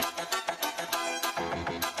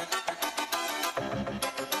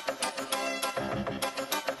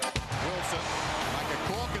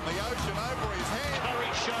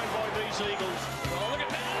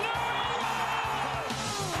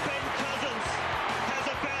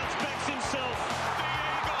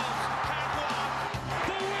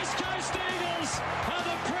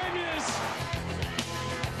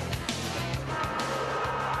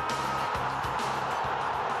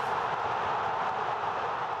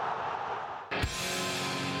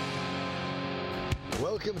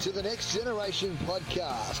Welcome to the Next Generation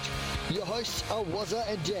podcast. Your hosts are Wazza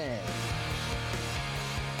and Dan.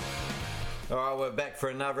 All right, we're back for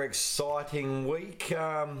another exciting week.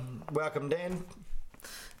 Welcome, Dan.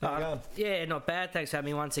 How you going? Yeah, not bad. Thanks for having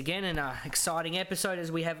me once again. And an exciting episode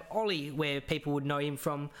as we have Ollie, where people would know him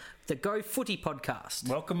from the Go Footy podcast.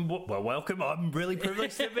 Welcome. Well, welcome. I'm really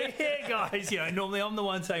privileged to be here, guys. You know, normally I'm the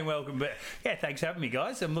one saying welcome, but yeah, thanks for having me,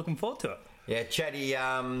 guys. I'm looking forward to it. Yeah, Chatty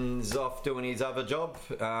is off doing his other job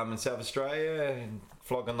in South Australia,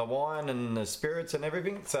 flogging the wine and the spirits and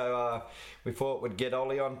everything. So we thought we'd get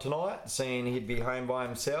Ollie on tonight, seeing he'd be home by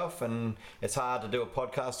himself, and it's hard to do a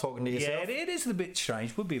podcast talking to yourself. Yeah, it is a bit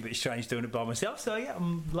strange. Would be a bit strange doing it by myself. So yeah,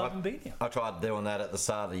 I'm loving being here. I tried doing that at the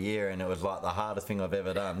start of the year, and it was like the hardest thing I've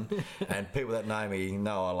ever done. And people that know me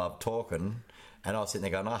know I love talking. And I was sitting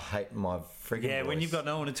there going, I hate my frigging voice. When you've got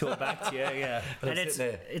no one to talk back to, yeah. And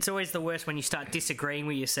it's always the worst when you start disagreeing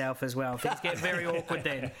with yourself as well. Things get very awkward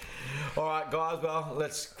then. All right, guys, well,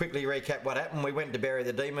 let's quickly recap what happened. We went to bury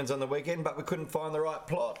the demons on the weekend, but we couldn't find the right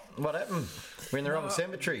plot. What happened? We're in the wrong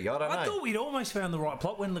cemetery. I don't know. I thought we'd almost found the right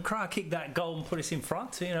plot when Lacroix kicked that goal and put us in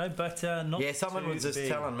front, you know, but not. Yeah, someone was just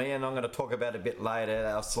telling me, and I'm going to talk about it a bit later,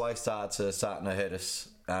 our slow starts are starting to hurt us.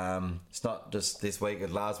 It's not just this week,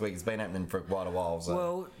 last week. It's been happening for quite a while. So.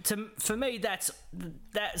 Well, for me, that's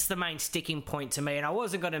the main sticking point to me, and I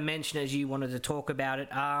wasn't going to mention it as you wanted to talk about it.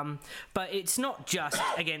 But it's not just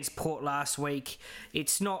against Port last week.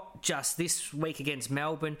 It's not just this week against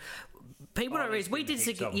Melbourne. People don't realise we did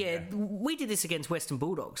this. We did this against Western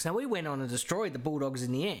Bulldogs. Now we went on and destroyed the Bulldogs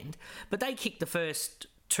in the end, but they kicked the first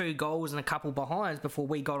 2 goals and a couple behinds before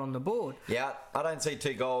we got on the board. Yeah, I don't see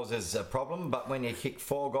 2 goals as a problem, but when you kick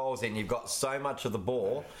 4 goals in, you've got so much of the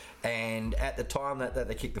ball, and at the time that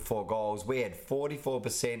they kicked the 4 goals, we had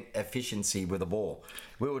 44% efficiency with the ball.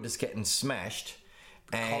 We were just getting smashed.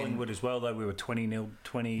 And Collingwood as well, though, we were 20 nil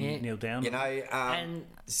down. You know, and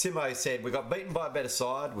Simo said we got beaten by a better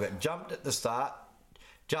side, we jumped at the start,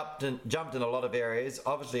 jumped in a lot of areas,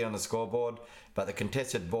 obviously on the scoreboard, but the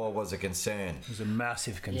contested ball was a concern. It was a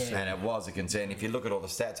massive concern. And it was a concern. If you look at all the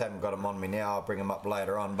stats, I haven't got them on me now, I'll bring them up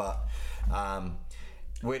later on, but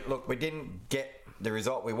we didn't get the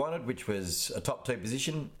result we wanted, which was a top 2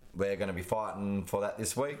 position. We're going to be fighting for that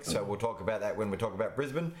this week, so we'll talk about that when we talk about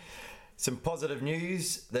Brisbane. Some positive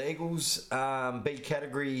news, the Eagles B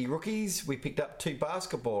category rookies, we picked up 2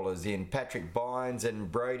 basketballers in Patrick Bynes and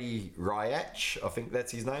Brody Ryach, I think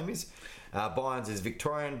that's his name is. Bynes is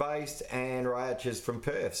Victorian based and Ryach is from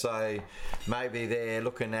Perth, so maybe they're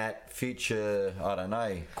looking at future, I don't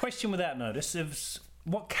know. Question without notice,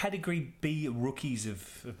 what category B rookies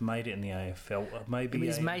have made it in the AFL? Maybe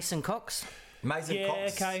Is Mason Cox? Mason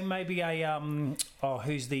Cox. Okay, maybe a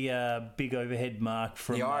who's the big overhead mark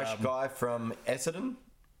from the Irish guy from Essendon?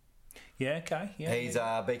 Yeah, okay, yeah. He's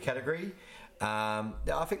B category.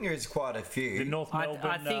 I think there is quite a few. The North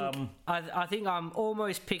Melbourne. I think I'm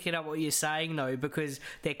almost picking up what you're saying though, because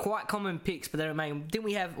they're quite common picks. But I mean, didn't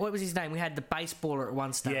we have, what was his name? We had the baseballer at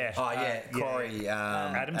one stage. Yeah. Corey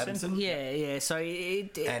Adamson. Yeah. So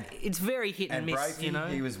it's very hit and miss. Brady, you know,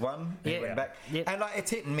 he was one. He went back, and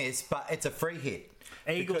it's hit and miss, but it's a free hit.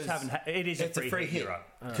 Eagles haven't. It is a free hit, right?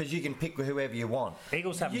 Because you can pick whoever you want.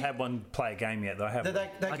 Eagles haven't had one play a game yet, though. Have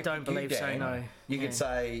they? I don't believe so. No. You could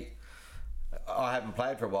say, I haven't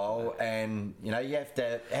played for a while, and you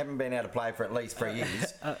haven't been able to play for at least 3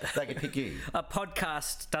 years. They could pick you. A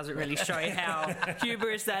podcast doesn't really show how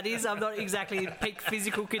humorous that is. I'm not exactly in peak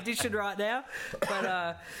physical condition right now,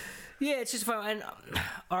 but yeah, it's just fun. And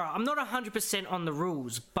all right, I'm not 100% on the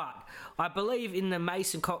rules, but I believe in the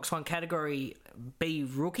Mason Cox one category B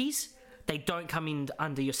rookies, they don't come in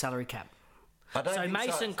under your salary cap. So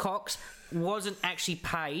Mason Cox wasn't actually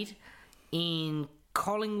paid in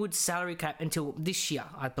Collingwood's salary cap until this year,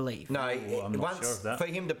 I believe. No, I'm not sure of that. For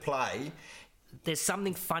him to play, there's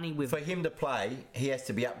something funny with. For him to play, he has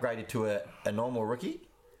to be upgraded to a normal rookie,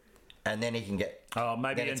 and then he can get. Oh,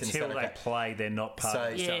 maybe until they play, they're not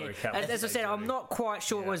part of the salary cap. As I said, I'm not quite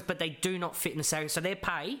sure it was, but they do not fit in the salary. So their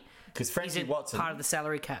pay isn't part of the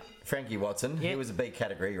salary cap. Frankie Watson, he was a B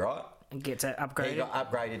category, right? And gets upgraded. He got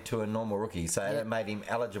upgraded to a normal rookie, so that made him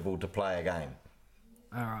eligible to play a game.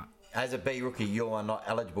 All right. As a B rookie, you are not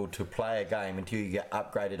eligible to play a game until you get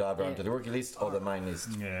upgraded either onto the rookie list or the main list.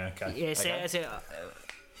 Yeah, okay. Yeah, so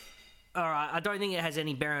all right, I don't think it has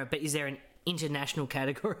any bearing, but is there an international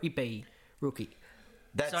category B rookie?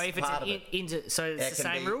 That's so if part it's so it's the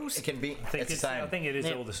same rules. It can be. I think it is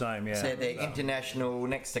all the same. Yeah. So they're international,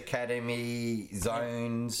 next academy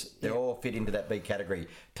zones. They all fit into that B category.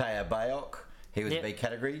 Teo Bayok, he was B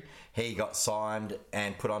category. He got signed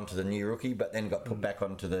and put onto the new rookie, but then got put back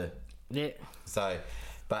onto the Yeah. So,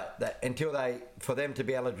 but for them to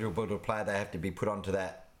be eligible to play, they have to be put onto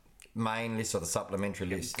that main list or the supplementary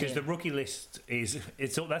list. Because the rookie list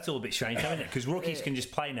that's all a bit strange, isn't it? Because rookies can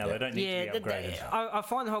just play now; they don't need to be upgraded. I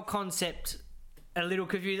find the whole concept a little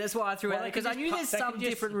confusing. That's why I threw it out because I knew there's some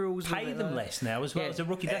different rules. Pay with them less now as well as a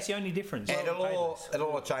rookie. That's the only difference. And it'll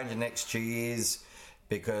all change in the next 2 years.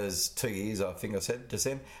 Because 2 years, I think I said to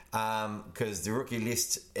Sam, because the rookie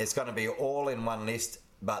list, it's going to be all in one list,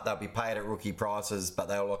 but they'll be paid at rookie prices, but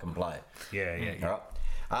they all can play. Yeah. All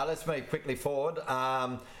right. Let's move quickly forward.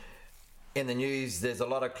 In the news, there's a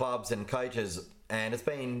lot of clubs and coaches, and it's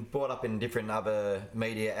been brought up in different other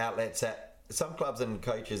media outlets that some clubs and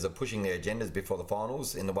coaches are pushing their agendas before the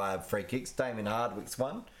finals in the way of free kicks. Damien Hardwick's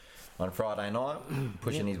one on Friday night,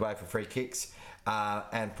 pushing his way for free kicks,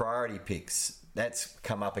 and priority picks. That's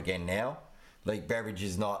come up again now. League Beveridge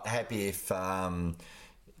is not happy if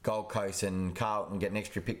Gold Coast and Carlton get an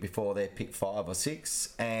extra pick before their pick 5 or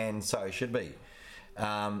 6, and so it should be.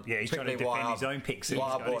 He's trying to defend his own picks.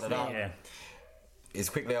 Why I brought it up is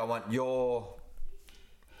quickly I want your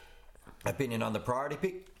opinion on the priority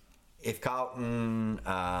pick. If Carlton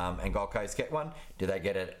and Gold Coast get one, do they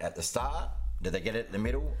get it at the start? Do they get it in the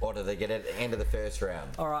middle, or do they get it at the end of the first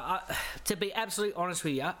round? All right, to be absolutely honest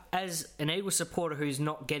with you, as an Eagles supporter who's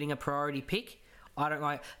not getting a priority pick, I don't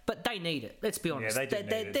like, but they need it. Let's be honest.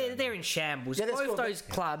 They're in shambles. Both those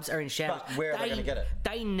clubs are in shambles. But where are they going to get it?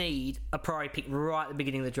 They need a priority pick right at the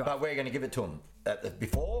beginning of the draft. But we're going to give it to them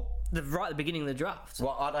before? Right at the beginning of the draft.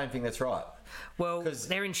 Well, I don't think that's right. Well,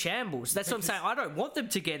 they're in shambles. That's what I'm saying. I don't want them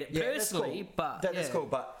to get it personally, but that's cool.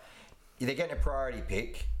 But they're getting a priority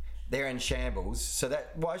pick. They're in shambles. So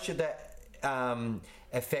why should that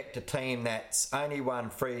affect a team that's only won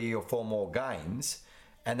 3 or 4 more games,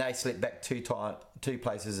 and they slip back two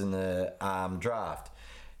places in the draft?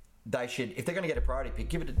 They should, if they're going to get a priority pick,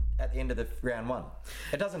 give it at the end of the round 1.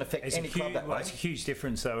 It doesn't affect any club that way. It's a huge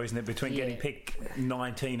difference, though, isn't it, between getting pick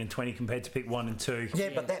 19 and 20 compared to pick 1 and 2?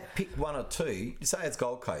 Yeah, but that pick 1 or 2, say it's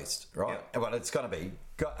Gold Coast, right? Yeah. Well, it's going to be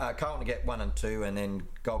Carlton get 1 and 2, and then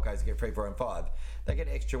Gold Coast get 3, 4, and 5. They get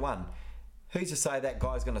an extra 1. Who's to say that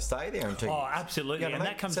guy's going to stay there in 2 years? Oh, absolutely. You know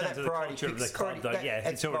that comes down to the culture of the club, though.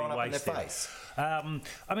 It's already wasted.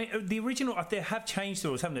 I mean, the original, they have changed the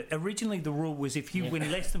rules, haven't they? Originally, the rule was if you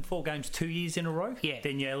win less than 4 games 2 years in a row,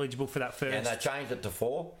 then you're eligible for that first. And they changed it to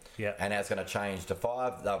 4, and now it's going to change to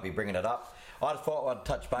 5. They'll be bringing it up. I just thought I'd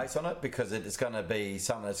touch base on it because it's going to be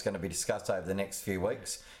something that's going to be discussed over the next few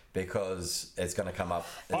weeks. Because it's going to come up.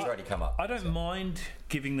 It's already come up. I don't mind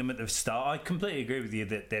giving them at the start. I completely agree with you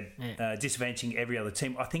that they're disadvantaging every other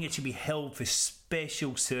team. I think it should be held for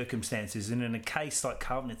special circumstances. And in a case like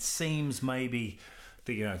Carlton, it seems maybe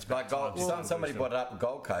that, it's about somebody brought it up with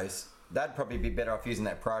Gold Coast. They'd probably be better off using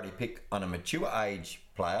that priority pick on a mature age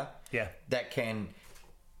player that can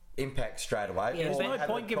impact straight away. Yeah, there's no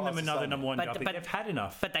point giving them another number 1 draft pick. They've had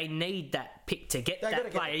enough. But they need that pick to get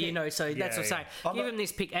that player, so that's what I'm saying. Give them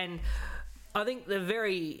this pick. And I think the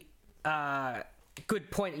very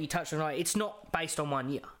good point that you touched on, it's not based on 1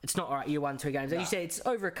 year. It's not, all right, year 1, 2 games. As you said, it's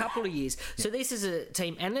over a couple of years. So this is a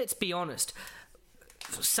team, and let's be honest,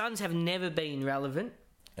 Suns have never been relevant.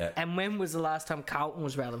 Yeah. And when was the last time Carlton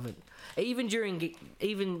was relevant? Even during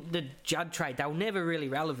the Judd trade, they were never really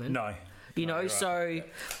relevant. No. So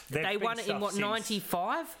they won it in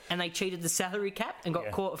 95, and they cheated the salary cap and got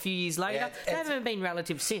caught a few years later. They haven't been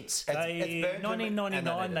relative since.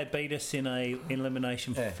 1999, they beat us in a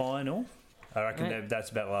elimination final. I reckon that's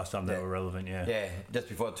about the last time they were relevant. Yeah, just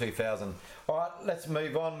before 2000. All right, let's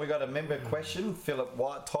move on. We got a member question. Philip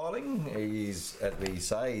White Tiling. He's, as we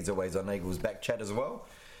say, he's always on Eagles back chat as well.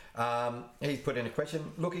 He's put in a question.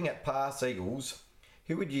 Looking at past Eagles,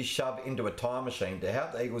 who would you shove into a time machine to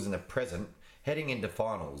help the Eagles in the present heading into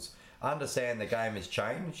finals? Understand the game has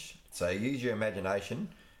changed, so use your imagination.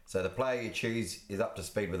 So the player you choose is up to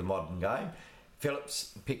speed with the modern game.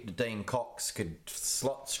 Phillips picked Dean Cox, could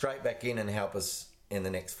slot straight back in and help us in the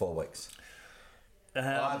next 4 weeks.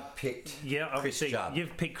 I've picked Chris Judd.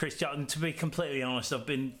 You've picked Chris Judd, and to be completely honest,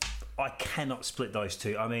 I cannot split those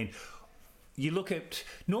two. I mean, you look at,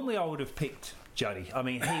 normally I would have picked Juddy. I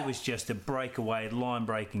mean, he was just a breakaway,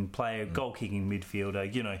 line-breaking player, goal-kicking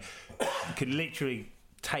midfielder, could literally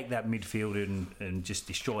take that midfield and just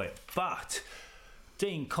destroy it. But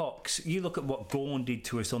Dean Cox, you look at what Gawn did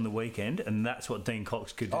to us on the weekend, and that's what Dean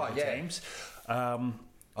Cox could do to teams.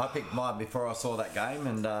 I picked mine before I saw that game,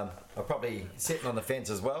 and I'm probably sitting on the fence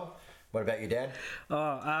as well. What about you, Dan?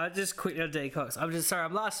 Just quickly on Dean Cox. I'm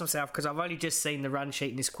laughing myself because I've only just seen the run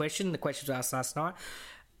sheet in this question. The question was asked last night.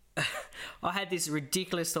 I had this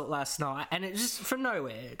ridiculous thought last night, and it just from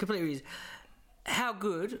nowhere, completely. How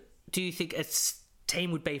good do you think a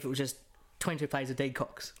team would be if it was just 22 plays of Dean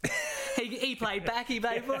Cox? He played back. He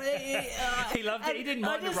played. He loved it. He didn't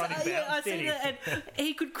mind the running bounce, did he? And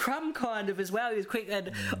he could crumb kind of as well. He was quick,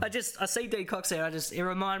 and I see Dean Cox there. It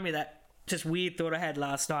reminded me of that just weird thought I had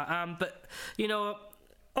last night. But you know,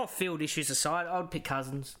 off-field issues aside, I would pick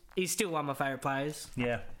Cousins. He's still one of my favourite players.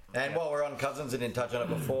 Yeah. And while we're on Cousins, I didn't touch on it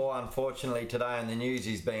before. Unfortunately, today in the news,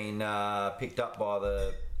 he's been picked up by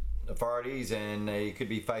the authorities, and he could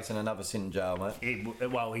be facing another sin in jail,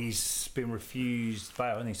 mate. He's been refused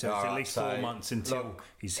bail, hasn't he? So it's at least 4 months until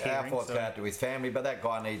his hearing. Our thoughts go out to his family, but that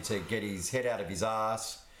guy needs to get his head out of his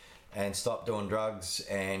ass and stop doing drugs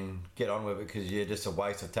and get on with it, because you're just a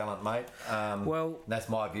waste of talent, mate. That's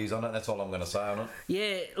my views on it. That's all I'm going to say on it.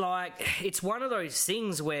 Yeah, like, it's one of those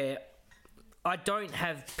things where I don't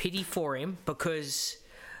have pity for him, because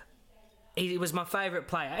he was my favourite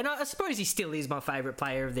player. And I suppose he still is my favourite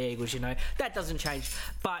player of the Eagles, you know. That doesn't change.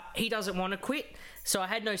 But he doesn't want to quit, so I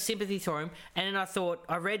had no sympathy for him. And then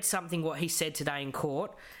I read something what he said today in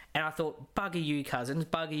court, and I thought, bugger you, Cousins,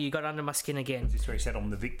 bugger you, got under my skin again. Is this where he said I'm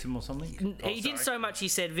the victim or something? He didn't so much he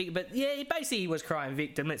said victim, but yeah, he was crying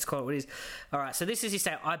victim, let's call it what it is. All right, so this is his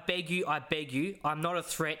statement. I beg you, I'm not a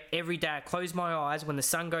threat. Every day I close my eyes when the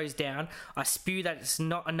sun goes down, I spew that it's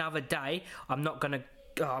not another day. I'm not going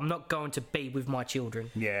to be with my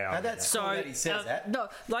children. Yeah, that's cool that he says that. No,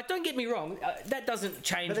 like, don't get me wrong, that doesn't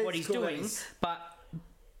change what he's doing, but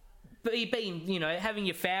he being, you know, having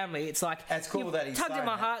your family, it's like, it's cool that he's tugged at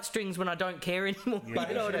my heartstrings when I don't care anymore. Yeah,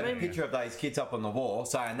 you know what I mean? A picture of those kids up on the wall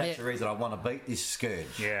saying that's the reason I want to beat this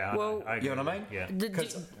scourge. Yeah, well, you know what I mean? Yeah.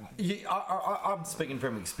 Because I'm speaking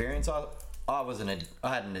from experience. I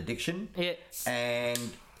had an addiction. Yeah. And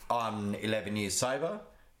I'm 11 years sober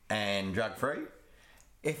and drug free.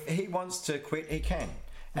 If he wants to quit, he can.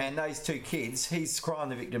 And those two kids, he's crying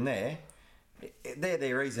the victim there. They're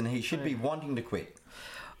the reason he should be wanting to quit.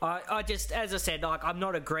 I just, as I said, like, I'm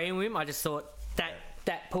not agreeing with him. I just thought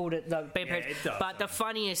that pulled it. But the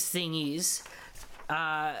funniest thing is,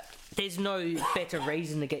 there's no better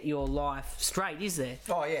reason to get your life straight, is there?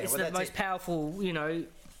 Oh yeah, it's the most powerful, you know,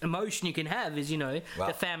 emotion you can have is, you know,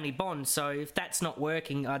 the family bond. So if that's not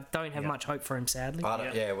working, I don't have much hope for him, sadly. I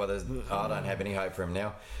don't have any hope for him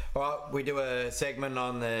now. All right, we do a segment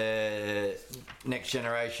on the Next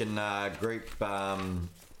Generation group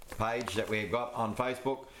page that we've got on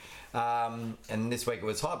Facebook. And this week it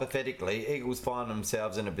was, hypothetically, Eagles find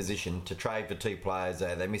themselves in a position to trade for two players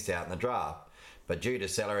that they missed out in the draft. But due to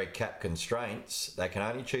salary cap constraints, they can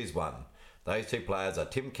only choose one. Those two players are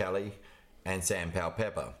Tim Kelly and Sam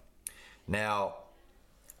Powell-Pepper. Now,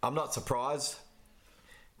 I'm not surprised.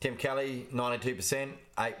 Tim Kelly, 92%,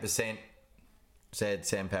 8% said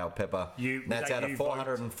Sam Powell-Pepper. That's out of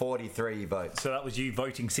 443 votes. So that was you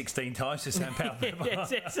voting 16 times for Sam Powell-Pepper?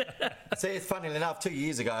 Yes. See, it's funny enough, 2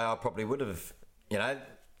 years ago I probably would have, you know,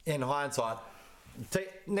 in hindsight,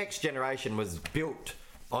 Next Generation was built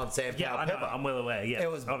on Sam Powell-Pepper. I know, I'm well aware, yeah. It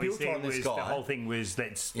was obviously built on this guy. The whole thing was,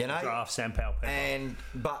 let's draft Sam Powell-Pepper.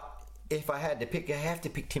 But if I had to pick, I have to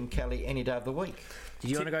pick Tim Kelly any day of the week. Do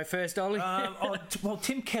you want to go first, Ollie? Well,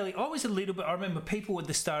 Tim Kelly, I was a little bit... I remember people at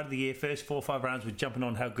the start of the year, first 4 or 5 rounds, were jumping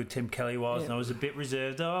on how good Tim Kelly was, and I was a bit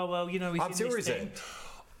reserved. Oh, well, you know, he's I'm still reserved.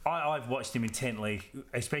 I've watched him intently,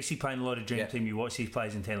 especially playing a lot of Dream Team. You watch these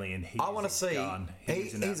players intently, and he's a gun.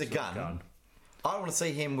 He's a gun. I want to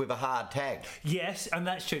see him with a hard tag. Yes, and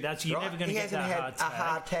that's true. You're never going to get that hard tag. He hasn't had a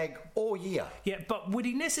hard tag all year. Yeah, but would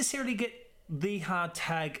he necessarily get the hard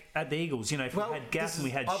tag at the Eagles? You know, if we had Gaff and we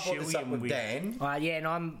had Shuey and Dan. Yeah, and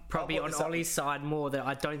I'm probably on Ollie's side more, that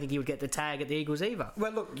I don't think he would get the tag at the Eagles either.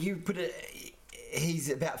 Well, look, you put it... He's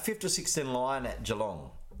about 5th or 6th in line at Geelong.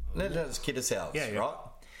 Let's kid ourselves, right?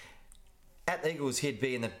 At the Eagles, he'd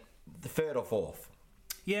be in the 3rd or 4th.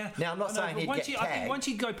 Yeah. Now, I'm not saying he'd get tagged. I think once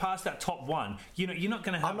you go past that top one, you're not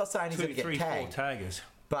going to have I'm not saying he's 2, 3, 4 taggers.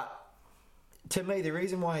 But to me, the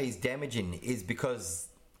reason why he's damaging is because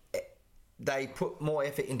they put more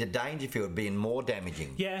effort into Dangerfield being more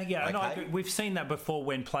damaging. Yeah. Okay? We've seen that before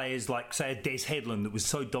when players like, say, Des Headland, that was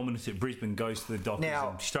so dominant at Brisbane, goes to the Dockers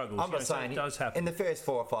and struggles. I'm not saying it does happen. In the first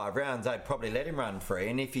 4 or 5 rounds, they'd probably let him run free,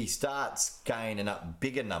 and if he starts gaining up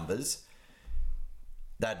bigger numbers,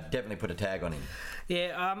 they'd definitely put a tag on him.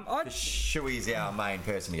 Yeah, Shuey's our main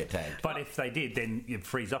person to get tagged. But if they did, then it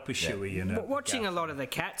frees up with Shuey. And watching a lot of the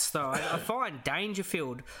Cats, though, I find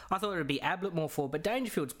Dangerfield, I thought it would be Ablett more forward, but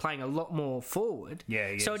Dangerfield's playing a lot more forward.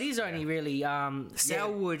 Yeah, so it is only really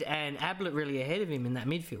Selwood and Ablett really ahead of him in that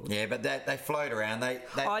midfield. Yeah, but they float around. They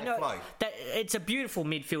float. It's a beautiful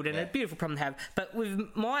midfield and a beautiful problem to have. But with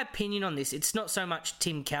my opinion on this, it's not so much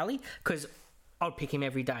Tim Kelly, because I'll pick him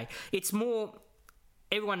every day. It's more...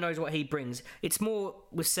 everyone knows what he brings. It's more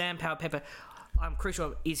with Sam Powell-Pepper. I'm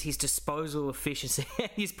crucial is his disposal efficiency.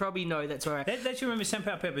 He's probably know that's all right. Let's remember Sam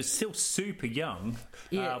Powell-Pepper is still super young,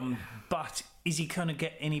 but is he going to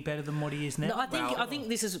get any better than what he is now? No, I think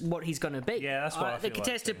this is what he's going to be. Yeah, that's what I The feel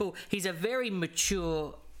contested like, ball. He's a very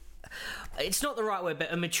mature. It's not the right word,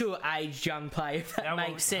 but a mature aged young player. If that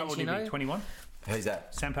makes sense, how old you know. 21. Who's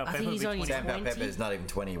that? Sam Powell-Pepper. I think he's only Sam 20. Powell-Pepper is not even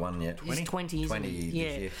 21 yet. He's 20, isn't 20 he? this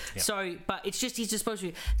Yeah. year. So, but it's just he's supposed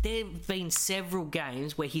to. There have been several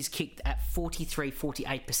games where he's kicked at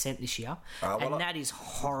 48% this year, that is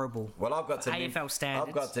horrible. Well, I've got some AFL standards.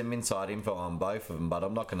 I've got some inside info on both of them, but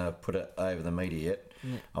I'm not going to put it over the media yet.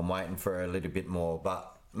 Yeah. I'm waiting for a little bit more,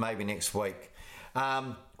 but maybe next week.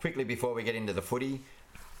 Quickly before we get into the footy,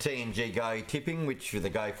 TNG Go tipping, which for the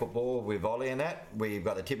Go football with Ollie and that, we've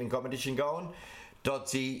got the tipping competition going.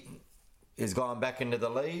 Dodsey has gone back into the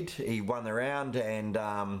lead. He won the round and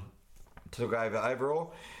took over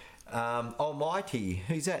overall. Almighty,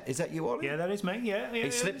 who's that? Is that you, Ollie? Yeah, that is me. Yeah,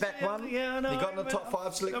 He slipped back one? Yeah, I know. He got in the top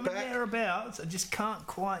 5 slipped back? Thereabouts. I just can't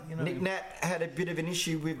quite, Nick Nat had a bit of an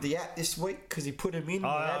issue with the app this week because he put him in.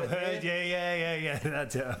 I've heard. Yeah.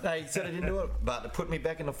 That's They said I didn't do it, but it put me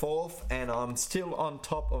back in the 4th, and I'm still on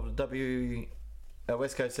top of the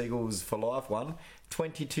West Coast Eagles for life one.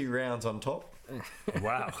 22 rounds on top.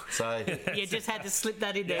 Wow. So You just had to slip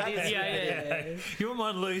that in there. Yeah. You wouldn't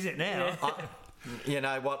mind lose it now. you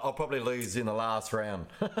know what? I'll probably lose in the last round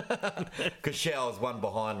because Shell's one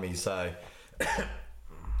behind me. So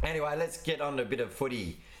anyway, let's get on to a bit of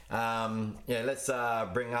footy. Let's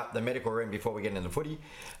bring up the medical room before we get into the footy.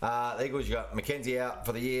 The Eagles, you got Mackenzie out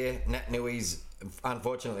for the year. Nat Nui's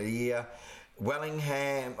unfortunately the year.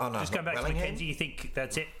 Wellingham. Oh no, Just going back to Mackenzie, you think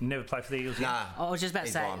that's it? Never play for the Eagles again? Nah, I was just about to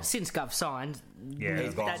he's say, gone. since Gov signed,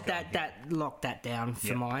 He's gone. that locked that down for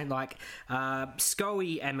Yeah. mine. Like,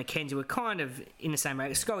 Scully and Mackenzie were kind of in the same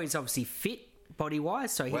rate. Scully's obviously fit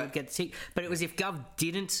body-wise, so he would get the tick. But it was if Gov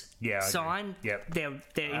didn't sign, their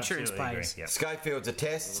insurance Absolutely pays. agree. Yep. Schofield's a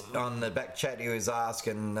test. On the back chat, he was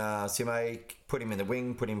asking Simo, put him in the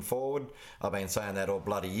wing, put him forward. I've been saying that all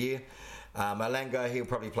bloody year. Malango, he'll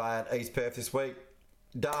probably play at East Perth this week.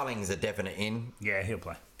 Darling's a definite in. Yeah, he'll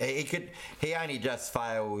play. He only just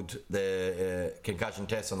failed the concussion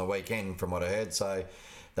test on the weekend, from what I heard. So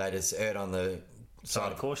they just erred on the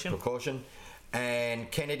side of precaution. And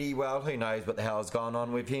Kennedy, well, who knows what the hell has gone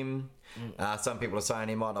on with him? Some people are saying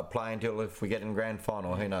he might not play until if we get in grand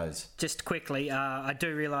final. Who knows? Just quickly, I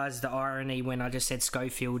do realise the irony when I just said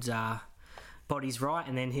Schofield's body's right,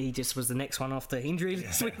 and then he just was the next one off the injury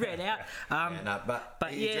list we read out.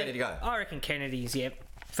 But he's ready to go. I reckon Kennedy's,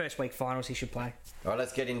 first week finals he should play. All right,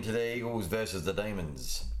 let's get into the Eagles versus the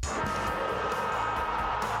Demons.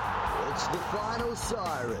 It's the final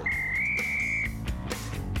siren.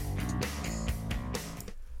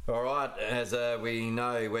 All right, as we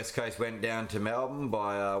know, West Coast went down to Melbourne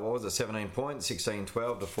by, 17 points,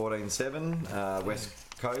 16-12 to 14-7. West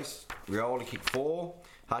Coast, Rioli kicked 4,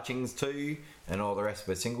 Hutchings 2, and all the rest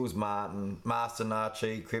were singles. Marston,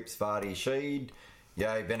 Archie, Cripps, Vardy, Sheed,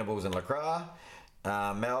 Yo, Venables and Lacroix.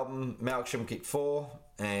 Melbourne, Malcolm kicked 4,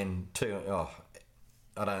 and 2,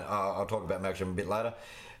 I'll talk about Malcolm a bit later.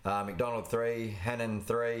 McDonald 3, Hannon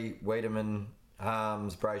 3, Wiedemann,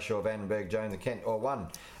 Harms, Brayshaw, Vandenberg, Jones and Kent all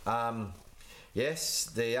 1. Yes,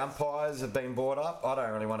 the umpires have been brought up. I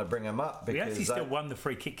don't really want to bring them up because We actually still won the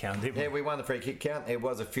free kick count, didn't we? Yeah, we won the free kick count. There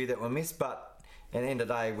was a few that were missed, but at the end of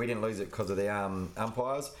the day, we didn't lose it because of the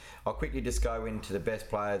umpires. I'll quickly just go into the best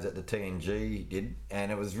players that the TNG did,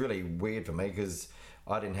 and it was really weird for me because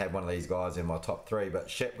I didn't have one of these guys in my top 3, but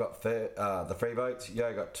Shep got the 3 votes,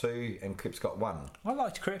 Yo got 2, and Cripps got 1. I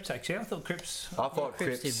liked Cripps, actually. I thought Cripps... I thought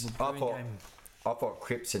Cripps Cripps... did a brilliant game. I thought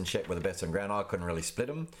Cripps and Shep were the best on ground. I couldn't really split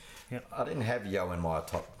them. Yep. I didn't have Yo in my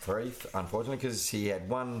top 3, unfortunately, because he had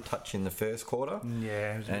 1 touch in the first quarter.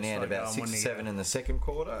 Yeah, it was a and he had slow about going, 6 or wasn't he? 7 in the second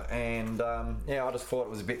quarter. And I just thought it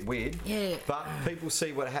was a bit weird. Yeah. But people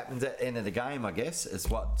see what happens at the end of the game, I guess, is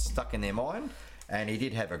what stuck in their mind. And he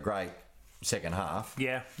did have a great second half.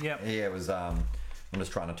 Yeah. It was. I'm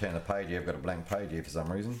just trying to turn the page here. I've got a blank page here for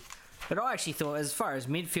some reason. But I actually thought, as far as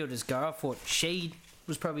midfielders go, I thought Sheed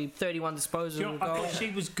was probably 31 disposals You know, of I goals. thought she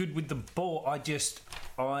was good with the ball.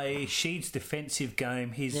 Sheed's defensive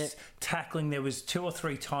game, his tackling, there was 2 or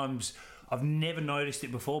 3 times, I've never noticed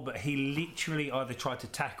it before, but he literally either tried to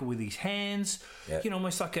tackle with his hands,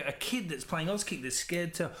 almost like a kid that's playing Auskick that's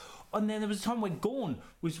scared to... And then there was a time when Gawn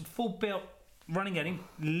was full belt running at him,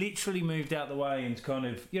 literally moved out the way and kind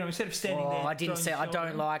of, instead of standing there... I didn't see. I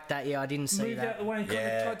don't like that. Yeah, I didn't see moved that. out the way and kind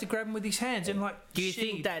of tried to grab him with his hands and like... Do you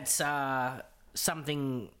think that's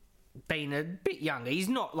something being a bit younger. He's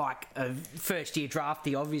not like a first-year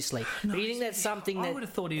drafty, obviously. But do you think that's something that would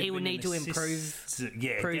have thought he would need to improve?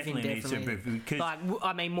 Yeah, definitely needs to improve. Because Like,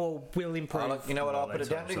 I mean, more will improve. Look, you know what I'll put it that's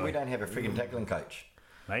down what to? I'm We don't have a frigging tackling coach.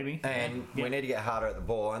 maybe. And we need to get harder at the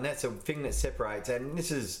ball, and that's a thing that separates. And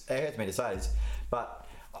this is, it hurts me to say this, but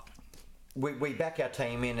we back our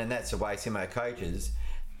team in, and that's the way Simo coaches.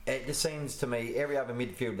 It just seems to me every other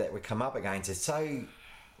midfield that we come up against is so.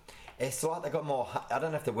 It's like they've got more. I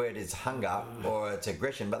don't know if the word is hunger or it's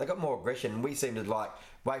aggression, but they've got more aggression. We seem to like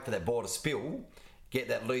wait for that ball to spill, get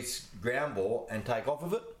that loose ground ball, and take off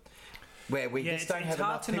of it. Where we just don't have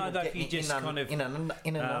enough people getting in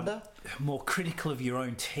and under. More critical of your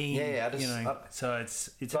own team. Yeah, so it's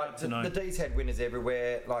like hard to know. The D's had winners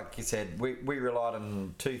everywhere. Like you said, we relied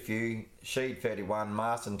on too few. Sheed 31,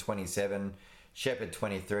 Marston 27, Shepherd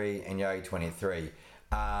 23, and Yo 23.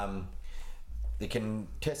 The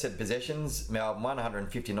contested possessions, Melbourne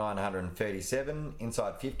 159, 137.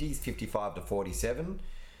 Inside 50s, 55 to 47.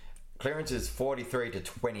 Clearances 43 to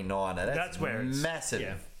 29. And that's where it's massive.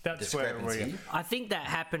 Yeah, that's discrepancy. I think that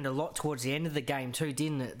happened a lot towards the end of the game too,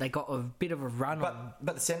 didn't it? They got a bit of a run on.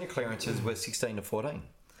 But the centre clearances were 16 to 14.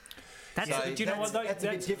 That's, So do you know what? that's a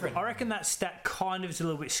bit different. I reckon that stat kind of is a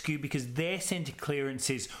little bit skewed because their centre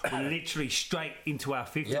clearances were literally straight into our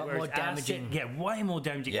 50. Yeah, whereas more damaging. Way more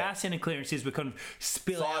damaging. Yeah. Our centre clearances were kind of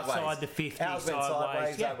spill Sideways. outside the 50. Ours went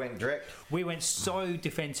sideways, Yeah. they went direct. We went so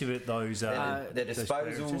defensive at those. Their those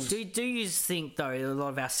disposals. clearances. do you think though a lot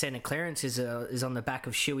of our centre clearances is on the back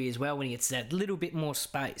of Shuey as well when he gets that little bit more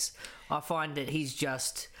space? I find that he's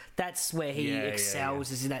just that's where he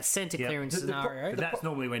excels is in that centre clearance scenario. But that's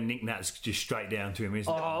normally when Nick Nat's just straight down to him,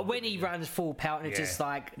 isn't it? When he runs full power and it's just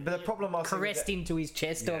like But the problem I see with caressed into his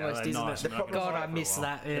chest almost, isn't nice. it? The problem God, I- I miss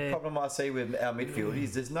that. The problem I see with our midfield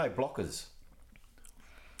is there's no blockers.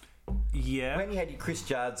 Yeah. When you had your Chris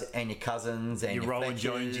Judds and your Cousins and Your your Rowan Fletchers,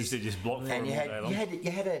 Jones used to just block for and him you all day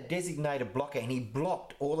long. had a designated blocker, and he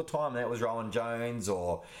blocked all the time. And that was Rowan Jones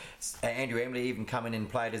or Andrew Emily even coming in and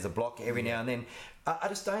played as a block every now and then. I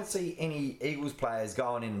just don't see any Eagles players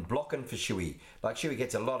going in blocking for Shuey. Like Shuey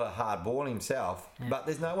gets a lot of hard ball himself, but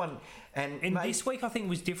there's no one. And this week I think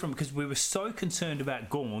was different because we were so concerned about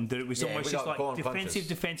Gawn that it was almost we just got like Gawn conscious.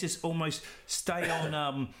 defenses almost stay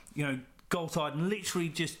on goal side and literally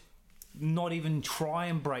just not even try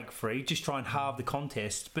and break free, just try and halve the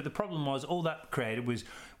contest. But the problem was all that created was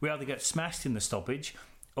we either got smashed in the stoppage,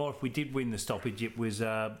 or if we did win the stoppage, it was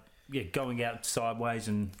going out sideways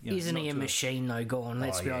and. Isn't he a machine though, Gawn?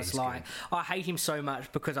 Let's be honest. he's Like I hate him so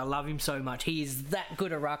much because I love him so much. He is that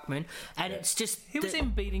good a ruckman, and it's just He was in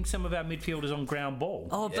beating some of our midfielders on ground ball.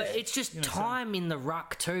 Oh, but it's just time in the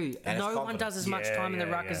ruck too. And No it's one confidence. does as much time in the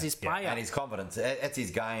ruck as this player. and his confidence. That's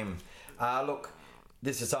his game. Look,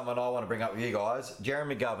 this is something I want to bring up with you guys.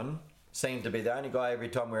 Jeremy McGovern seemed to be the only guy every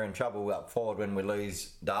time we're in trouble up forward when we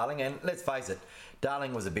lose Darling. And let's face it,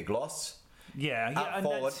 Darling was a big loss.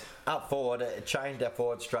 Up forward, it changed our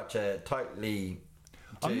forward structure totally.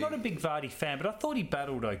 I'm not a big Vardy fan, but I thought he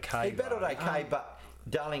battled okay. He battled okay, but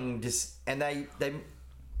Darling just and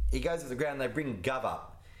he goes to the ground. They bring Gov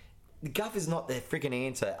up. Gov is not their freaking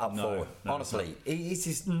answer up forward. No, honestly, he's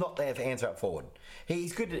just not their answer up forward.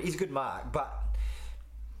 He's good. He's a good mark, but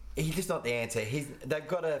he's just not the answer. They've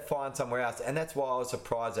got to find somewhere else, and that's why I was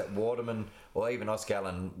surprised that Waterman or even Oscar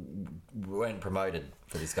Allen weren't promoted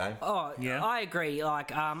for this game. Oh, yeah. I agree.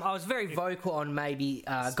 Like, I was very vocal on maybe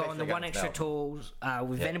going the one extra tools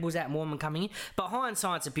with Venables out and Warman coming in. But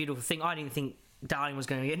hindsight's a beautiful thing. I didn't think Darling was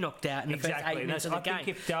going to get knocked out in the first 8 minutes of the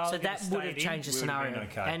game. So that would have changed the scenario.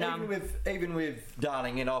 Okay. And even with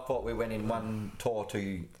Darling in, I thought we went in one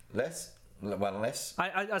less.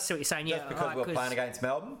 I see what you're saying. Just because we're playing against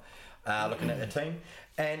Melbourne, looking at the team.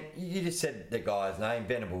 And you just said the guy's name,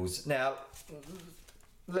 Venables. Now,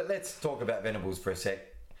 let's talk about Venables for a sec.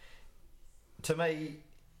 To me,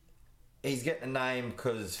 he's getting a name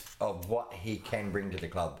because of what he can bring to the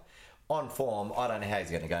club. On form, I don't know how he's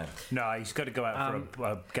going to go. No, he's got to go out for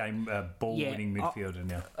a game ball-winning midfielder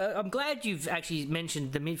now. I'm glad you've actually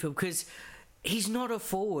mentioned the midfield because he's not a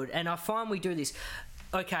forward, and I find we do this.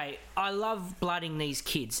 Okay, I love blooding these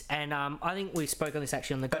kids, and I think we spoke on this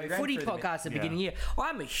actually on the Go Footy podcast at the beginning of the year.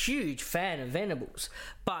 I'm a huge fan of Venables,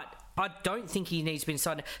 but I don't think he needs to be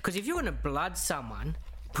inside. Because if you're going to blood someone,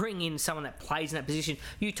 bring in someone that plays in that position.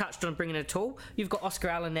 You touched on bringing a tool. You've got Oscar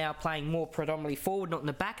Allen now playing more predominantly forward, not in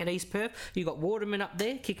the back at East Perth. You've got Waterman up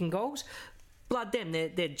there kicking goals. Blood them.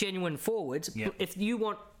 They're genuine forwards. Yep. If you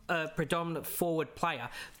want a predominant forward player,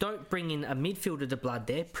 don't bring in a midfielder to blood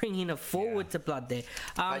there. Bring in a forward to blood there.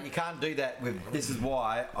 But you can't do that with. This is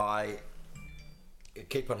why I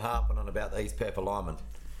keep on harping on about the East Perth alignment.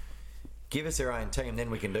 give us their own team, then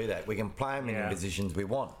we can do that. We can play them in the positions we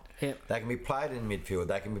want. Yep. They can be played in midfield.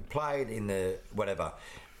 They can be played in the whatever.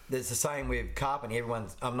 There's the same with Carpenter.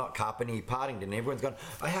 Not Carpenter, Partington. Everyone's gone,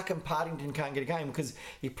 how come Partington can't get a game? Because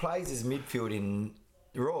he plays his midfield in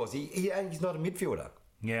Raws. He's not a midfielder.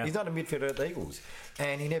 Yeah. He's not a midfielder at the Eagles.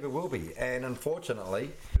 And he never will be. And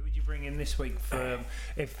unfortunately... Who would you bring in this week for...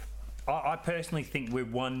 I personally think we're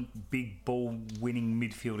one big ball winning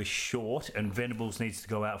midfielder short, and Venables needs to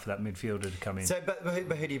go out for that midfielder to come in. So, but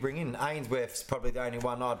who do you bring in? Ainsworth's probably the only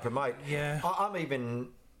one I'd promote. Yeah.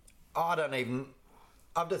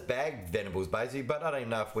 I've just bagged Venables basically, but I don't even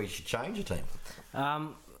know if we should change the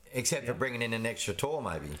team. Except for bringing in an extra tall,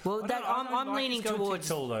 maybe. Well, I'm leaning towards.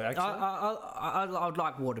 Tall, though, actually. I'd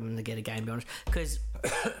like Waterman to get a game, to be honest, because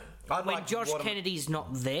when Josh Kennedy's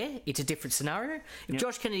not there, it's a different scenario. If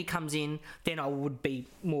Josh Kennedy comes in, then I would be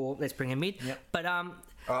more. Let's bring him in. Yep. But all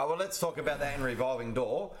right, well, let's talk about that in revolving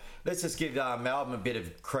door. Let's just give Melbourne a bit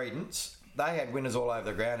of credence. They had winners all over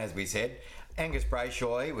the ground, as we said. Angus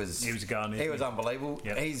Brayshaw, he was a gun. He was unbelievable.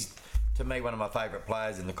 Yep. He's, to me, one of my favourite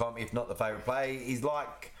players in the comp, if not the favourite player. He's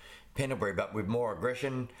like Pendlebury, but with more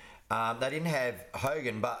aggression. They didn't have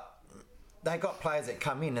Hogan, but they got players that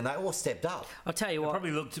come in and they all stepped up. I'll tell you what.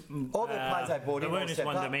 Probably looked. All the players they brought in weren't as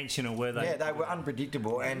one-dimensional, were they? Yeah, they were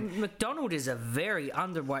unpredictable. And McDonald is a very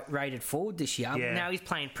underrated forward this year. Yeah. Now he's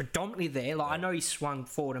playing predominantly there. Like I know he swung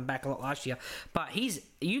forward and back a lot last year, but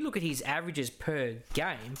you look at his averages per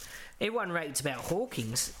game. Everyone rates about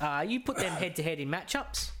Hawkins. You put them head to head in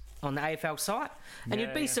matchups on the AFL site, and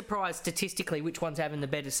you'd be surprised statistically which one's having the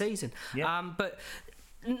better season. Yeah. But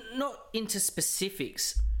not into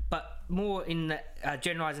specifics, but more in the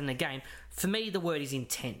generalising the game. For me, the word is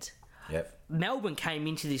intent. yep. Melbourne came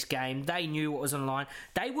into this game, they knew what was on the line.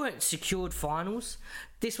 They weren't secured finals.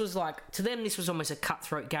 This was to them, this was almost a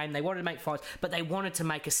cutthroat game. They wanted to make finals, but they wanted to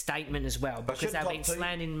make a statement as well because they've been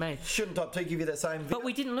slanted and made. Shouldn't top two give you that same? But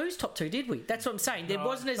we didn't lose top two, did we? That's what I'm saying. There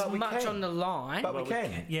wasn't as much on the line. But we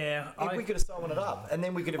can. Yeah. If we could have stolen it up, and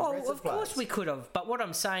then we could have. Oh, of course we could have. But what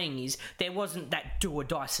I'm saying is there wasn't that do or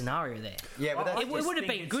die scenario there. Yeah, but it would have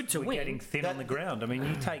been good to we're win. Getting thin on the ground. I mean,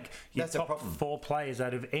 you take your That's a top problem. 4 players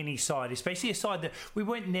out of any side, especially a side that we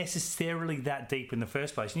weren't necessarily that deep in the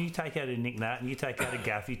first place. And you take out a Nick Nat, and you take out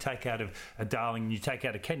a Gaff, you take out a Darling, and you take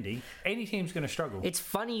out a Kennedy. Any team's going to struggle. It's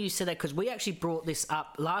funny you said that because we actually brought this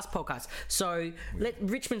up last podcast. So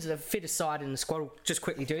Richmond's the fittest side in the squad. We'll just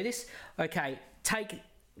quickly do this. Okay,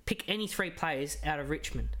 pick any 3 players out of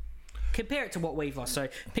Richmond. Compare it to what we've lost. So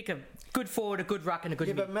pick a good forward, a good ruck, and a good.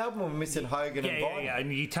 Yeah, but Melbourne were missing Hogan and Biden. Yeah,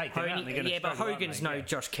 and you take them out, and they're going to but struggle, Hogan's aren't they? no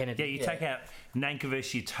Josh Kennedy. Yeah, you take out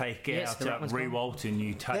Nankervis, you take Yes, the out right one's gone. Rewalton,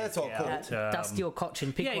 you take That's all cool. out Dusty or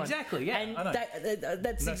Cochin, pick yeah, one. exactly, yeah, and I know.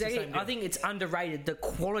 that's the exactly. same deal. I think it's underrated the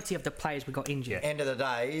quality of the players we got injured. End of the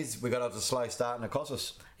day is we got off to a slow start and it cost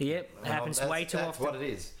us. Yep, it happens way too That's often. what it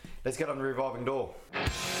is. Let's get on the revolving door.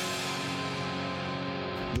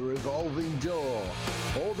 The revolving door.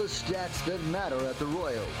 All the stats that matter at the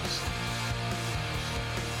Royals.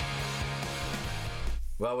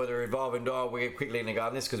 Well, with the revolving door, we're quickly going to go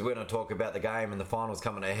on this because we're going to talk about the game and the finals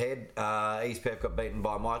coming ahead. East Perth got beaten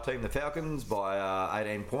by my team, the Falcons, by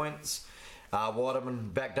 18 points.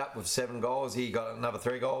 Waterman backed up with 7 goals. He got another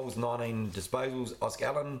 3 goals, 19 disposals. Oscar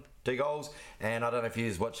Allen, 2 goals. And I don't know if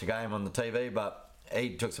you watched the game on the TV, but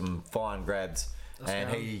he took some fine grabs. And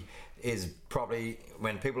he is probably,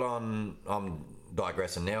 when people I'm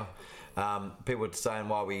digressing now, people were saying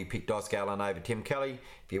why we picked Oscar Allen over Tim Kelly.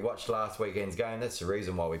 If you watched last weekend's game, that's the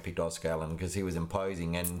reason why we picked Oscar Allen, because he was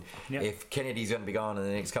imposing. And if Kennedy's going to be gone in the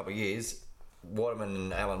next couple of years, Waterman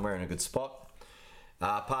and Allen were in a good spot.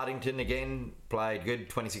 Partington again played good,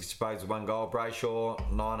 26 disposals, 1 goal.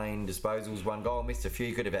 Brayshaw, 19 disposals, 1 goal. Missed a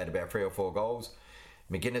few, could have had about 3 or 4 goals.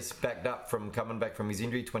 McGuinness backed up from coming back from his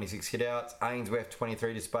injury, 26 hit-outs. Ainsworth,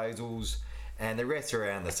 23 disposals. And the rest are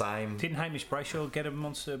around the same. Didn't Hamish Brayshaw get a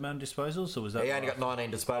monster amount of disposals, or was that? He only got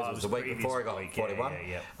 19 disposals it the was week before he got previous 41. week,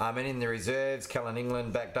 yeah. And in the reserves, Kellen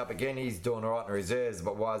England backed up again. He's doing all right in the reserves,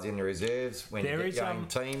 but why is he in the reserves when There you is get your own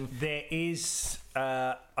team? There is.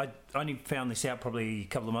 I only found this out probably a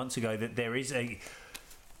couple of months ago that there is a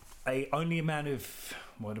only amount of.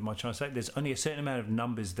 What am I trying to say? There's only a certain amount of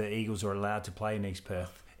numbers that Eagles are allowed to play in East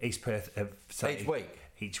Perth. Each week.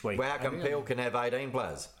 Each week. Well, how come Peel can have 18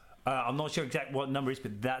 players? I'm not sure exactly what number it is,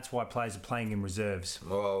 but that's why players are playing in reserves.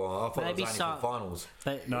 Well, I thought Maybe it was only for finals.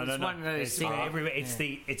 But No. it's one of those It's,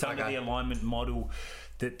 things. it's under the alignment model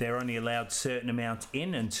that they're only allowed certain amounts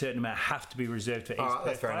in, and certain amount have to be reserved for East right, that's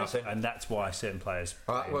Perth fair enough players, then. and that's why certain players.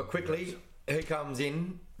 All right, well, quickly, who comes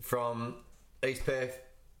in from East Perth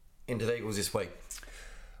into the Eagles this week?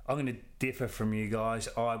 I'm going to differ from you guys.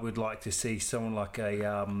 I would like to see someone like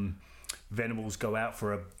a Venables go out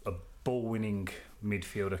for a ball-winning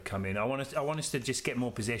midfielder come in. I want us to just get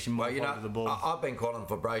more possession, more hold of the ball. I've been calling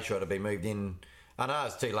for Brayshaw to be moved in. I know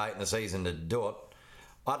it's too late in the season to do it.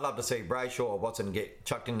 I'd love to see Brayshaw or Watson get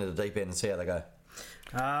chucked into the deep end and see how they go.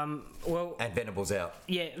 And Venables out.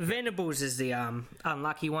 Yeah, Venables is the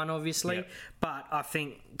unlucky one, obviously. Yep. But I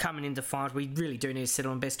think coming into finals, we really do need to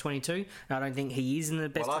settle on best 22. I don't think he is in the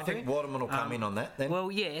best 22. Well, I think Waterman will come in on that then.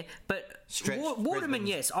 Well, yeah, but Waterman,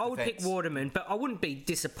 yes, I would pick Waterman, but I wouldn't be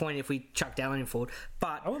disappointed if we chucked Allen in forward.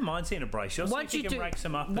 But I wouldn't mind seeing a Brayshaw. Once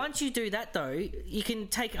you do that, though, you can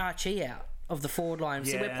take Archie out of the forward line.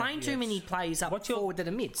 So we're playing too many players up forward that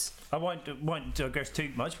are mids. I won't digress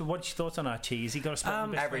too much, but what's your thoughts on Archie? Has he got a spot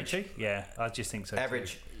in the best average? 22? Yeah, I just think so.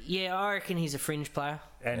 Average. Yeah, I reckon he's a fringe player.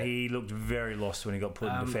 And he looked very lost when he got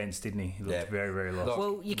put in defence, didn't he? He looked very, very lost.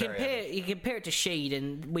 Well, you compare it to Sheed,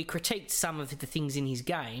 and we critiqued some of the things in his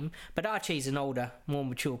game, but Archie's an older, more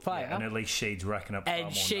mature player. Yeah, and at least Sheed's racking up far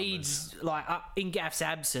more Sheed's numbers. In Gaff's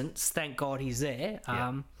absence, thank God he's there.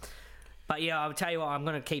 Yeah. But yeah, I'll tell you what, I'm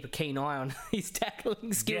going to keep a keen eye on his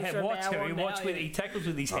tackling skills. Yeah, watch he tackles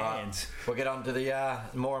with his hands. We'll get on to the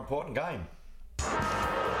more important game.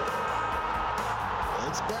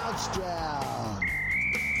 It's bounce down.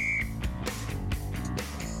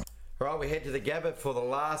 Right, we head to the Gabba for the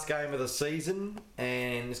last game of the season,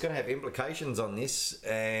 and it's going to have implications on this.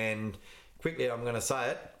 And quickly, I'm going to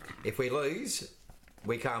say it: if we lose,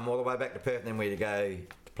 we come all the way back to Perth, and then we go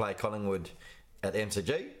to play Collingwood at the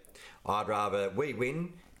MCG. I'd rather we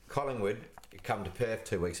win, Collingwood come to Perth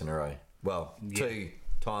 2 weeks in a row. Well, 2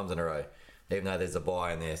 times in a row, even though there's a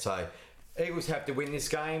bye in there. So Eagles have to win this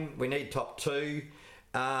game. We need top 2.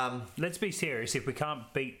 Let's be serious. If we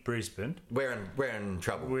can't beat Brisbane, we're in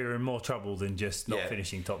trouble. We're in more trouble than just not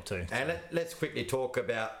finishing top 2. And let's quickly talk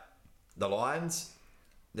about the Lions.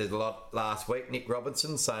 There's a lot last week. Nick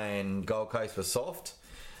Robinson saying Gold Coast was soft.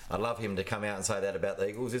 I'd love him to come out and say that about the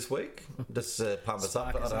Eagles this week. Just pump us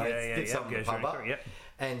up. Give something to pump up.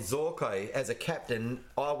 And Zorko, as a captain,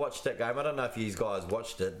 I watched that game. I don't know if you guys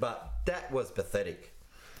watched it, but that was pathetic.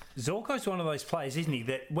 Zorko's one of those players, isn't he,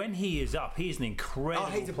 that when he is up, he is an incredible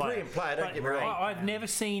player. Oh, he's a brilliant player, don't get me wrong. I've never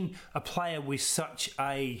seen a player with such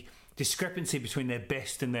a discrepancy between their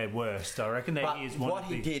best and their worst. I reckon that he is one what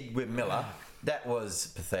he did with Miller, that was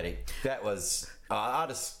pathetic. That was...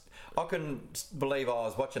 I couldn't believe I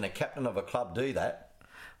was watching a captain of a club do that.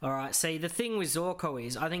 All right, see, the thing with Zorko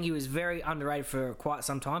is I think he was very underrated for quite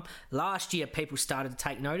some time. Last year, people started to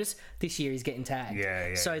take notice. This year, he's getting tagged.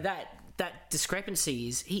 Yeah. So that discrepancy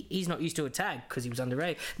is he's not used to a tag because he was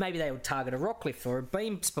underrated. Maybe they would target a Rockcliffe or a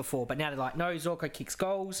Beams before, but now they're like, no, Zorko kicks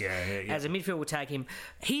goals. As a midfield, we'll tag him.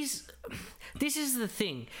 This is the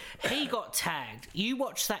thing. He got tagged. You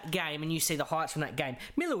watch that game and you see the heights from that game.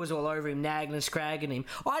 Miller was all over him, nagging and scragging him.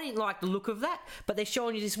 I didn't like the look of that, but they're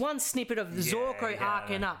showing you this one snippet of Zorko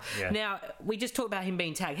arcing up. Yeah. Now, we just talked about him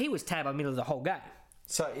being tagged. He was tagged by Miller the whole game.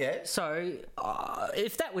 So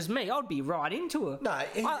if that was me, I'd be right into it. No,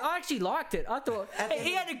 I actually liked it. I thought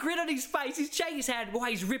he had a grin on his face. He's shaking his hand while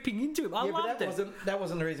he's ripping into him. I loved it. That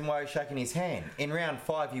wasn't the reason why he was shaking his hand. In round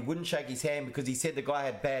 5, he wouldn't shake his hand because he said the guy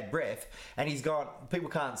had bad breath, and he's gone. People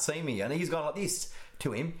can't see me, and he's gone like this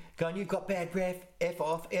to him, going, "You've got bad breath. F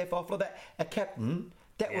off, like that." A captain.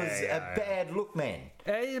 That was a bad look, man.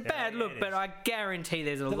 It's a bad look, but I guarantee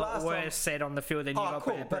there's a lot worse said on the field than you got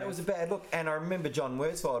bad breath. But it was a bad look. And I remember John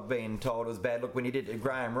Worsfold being told it was a bad look when he did it to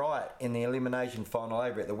Graham Wright in the elimination final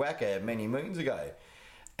over at the Wacker many moons ago.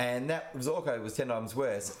 And that Zorko was 10 times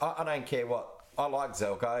worse. I don't care what... I like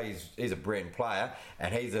Zorko. He's a brilliant player,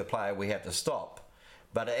 and he's a player we have to stop.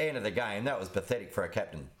 But at the end of the game, that was pathetic for a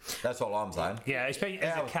captain. That's all I'm saying. Yeah, especially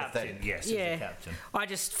as a captain. Yes, as a captain. I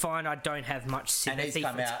just find I don't have much sympathy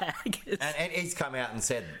for taggers. And he's come out and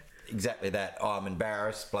said exactly that. Oh, I'm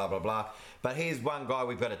embarrassed, blah, blah, blah. But here's one guy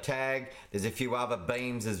we've got to tag. There's a few other.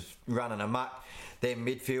 Beams is running amok. They're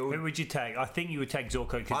midfield. Who would you tag? I think you would tag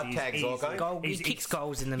Zorko because I'd tag Zorko. He kicks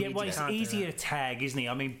goals in the mid. Yeah, well, it's easier to tag, isn't he?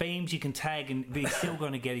 I mean, Beams you can tag, but he's still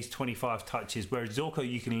going to get his 25 touches, whereas Zorko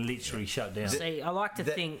you can literally shut down. See, I like to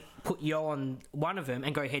think put Yo on one of them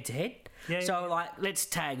and go head to head. Let's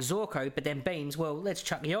tag Zorko, but then Beams. Well, let's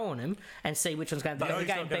chuck Yo on him and see which one's going to be the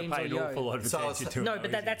game. Beams or Yo. No,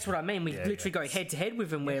 but that's what I mean. We literally go head to head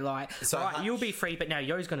with him. We're like, right, you'll be free, but now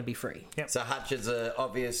Yo's going to be free. Yep. So Hutch is an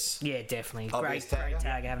obvious. Yeah, definitely. Great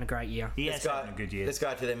tag, having a great year. He has having a good year. Let's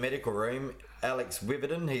go to the medical room. Alex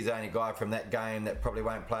Witherden. He's the only guy from that game that probably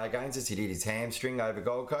won't play against us. He did his hamstring over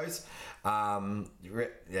Gold Coast.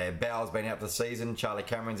 Bow's been out for the season. Charlie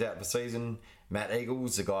Cameron's out for the season. Matt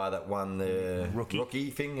Eagles, the guy that won the rookie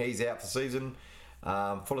thing, he's out for the season.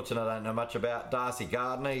 Fullerton, I don't know much about. Darcy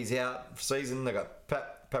Gardner, he's out for season. They got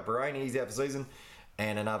Paparoni, he's out for season,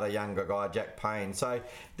 and another younger guy, Jack Payne. So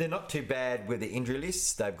they're not too bad with the injury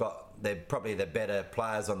lists. They're probably the better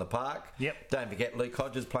players on the park. Yep. Don't forget Luke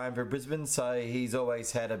Hodges playing for Brisbane, so he's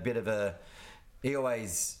always had a bit of he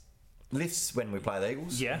always lifts when we play the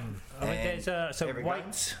Eagles. Yeah. I mean, And there's every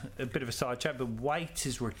Waite, a bit of a side chat, but Waite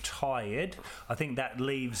is retired. I think that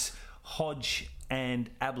leaves Hodge and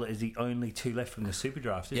Ablett as the only two left from the Super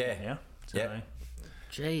Draft, isn't it? Yeah. Yeah.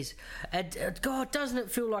 Jeez. God, doesn't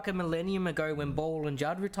it feel like a millennium ago when Ball and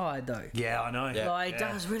Judd retired, though? Yeah, I know. Yeah. Like, it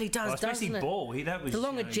does, really does, Well, especially doesn't it? Ball. That was, The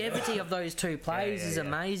longevity of those two players is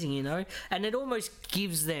amazing, you know? And it almost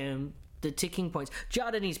gives them the ticking points.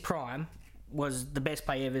 Judd in his prime was the best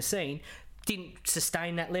player ever seen. Didn't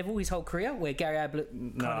sustain that level his whole career, where Gary Ablett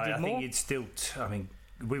kind No, of did I more. think it's still...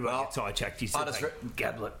 we won't get sidetracked. You still take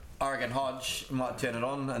Gablett. I reckon Hodge might turn it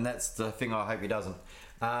on, and that's the thing I hope he doesn't.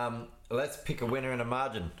 Let's pick a winner in a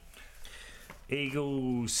margin.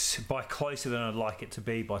 Eagles by closer than I'd like it to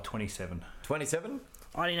be, by 27. 27?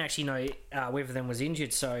 I didn't actually know whether them was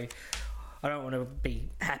injured, so I don't want to be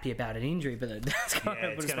happy about an injury, but that's going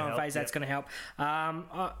to put a smile on my face. That's going to help.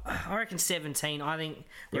 I reckon 17. I think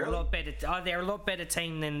they're Really? a lot better. They're a lot better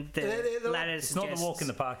team than the ladders. It's not the walk in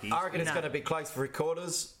the park. I reckon it's No. going to be close for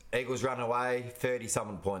 3/4. Eagles run away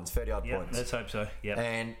 30-something points, 30-odd Yeah, points. let's hope so. Yeah.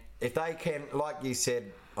 And if they can, like you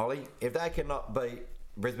said, Ollie, if they cannot beat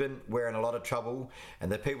Brisbane, we're in a lot of trouble.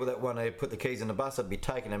 And the people that want to put the keys in the bus, I'd be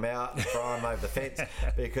taking them out and throwing them over the fence,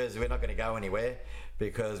 because we're not going to go anywhere,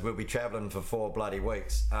 because we'll be travelling for 4 bloody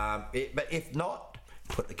weeks. But if not,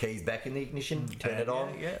 put the keys back in the ignition, turn it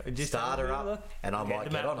on, Just start her have a up, look. and I might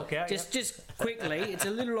get on it. Just quickly, it's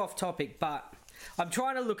a little off topic, but I'm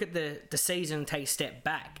trying to look at the season and take a step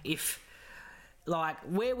back. If, like,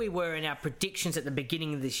 where we were in our predictions at the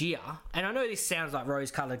beginning of this year, and I know this sounds like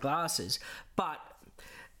rose-coloured glasses, but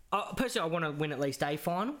personally, I want to win at least a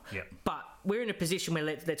final. Yep. But we're in a position where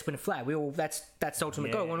let's win a flag. That's the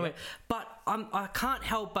ultimate goal. We want to win. But I can't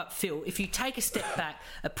help but feel, if you take a step back,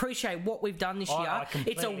 appreciate what we've done this year. I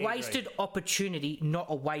It's a completely wasted opportunity, not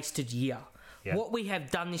a wasted year. Yeah. What we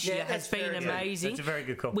have done this year has that's been very good. amazing. That's a very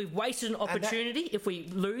good call. We've wasted an opportunity if we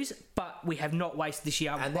lose, but we have not wasted this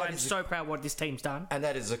year. And that I'm is so proud of what this team's done. And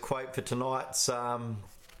that is a quote for tonight's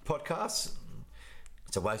podcast.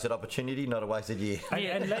 It's a wasted opportunity, not a wasted year.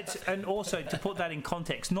 And also to put that in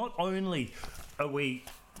context, not only are we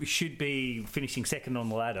should be finishing second on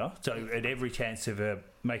the ladder, so at every chance of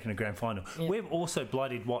making a grand final, we've also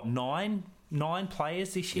blooded nine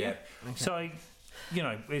players this year. Yeah. So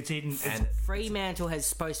it's And Fremantle has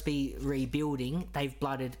supposed to be rebuilding. They've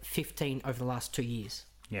blooded 15 over the last 2 years.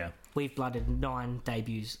 yeah. We've blooded 9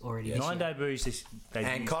 debuts already. 9 debuts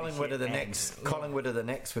and Collingwood are the next. Collingwood are the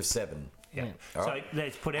next with 7. Yeah. All So right.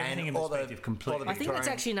 let's put everything in all the- perspective all completely. I think that's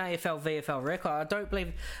actually an AFL VFL record. I don't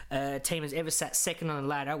believe a team has ever sat second on a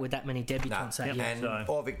ladder with that many debutants that year. And So-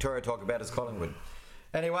 all Victoria talk about is Collingwood.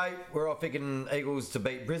 Anyway, we're all picking Eagles to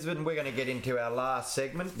beat Brisbane. We're going to get into our last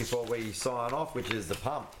segment before we sign off, which is the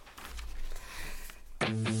pump.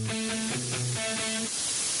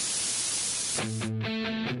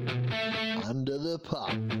 Under the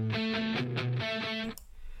pump.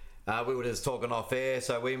 We were just talking off air,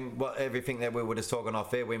 so everything that we were just talking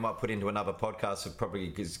off air, we might put into another podcast. So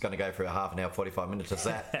probably is going to go for a half an hour, 45 minutes of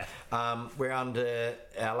that. We're under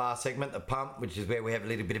our last segment, the pump, which is where we have a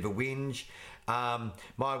little bit of a whinge.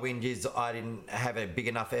 My whinge is I didn't have a big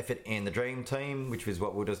enough effort in the dream team, which was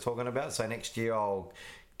what we were just talking about. So next year I'll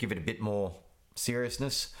give it a bit more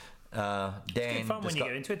seriousness. Dan It's fun when just you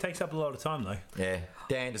get into it. It takes up a lot of time though. Yeah,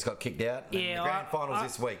 Dan just got kicked out. Yeah, the grand finals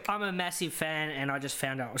this week. I'm a massive fan, and I just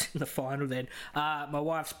found out I was in the final then. My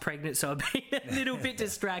wife's pregnant, so I've been a little bit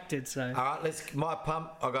distracted. So All right, my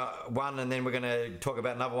pump. I got one, and then we're going to talk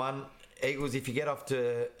about another one. Eagles, if you get off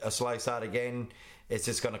to a slow start again, it's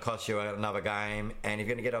just going to cost you another game. And if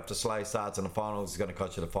you're going to get off to slow starts in the finals, it's going to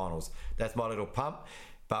cost you the finals. That's my little pump.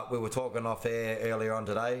 But we were talking off air earlier on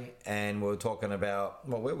today, and we were talking about...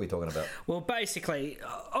 What were we talking about? Well, basically,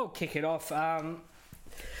 I'll kick it off.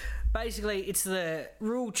 Basically, it's the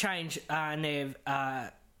rule change, and they've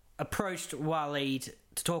approached Waleed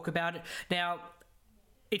to talk about it. Now,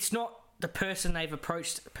 it's not the person they've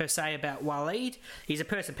approached per se about Waleed. He's a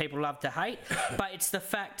person people love to hate, but it's the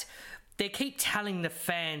fact they keep telling the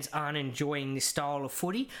fans aren't enjoying this style of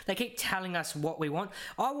footy. They keep telling us what we want.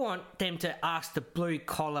 I want them to ask the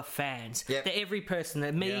blue-collar fans, the every person,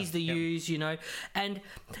 the me's, the you's, you know. And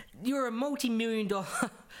you're a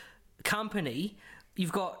multi-million-dollar company.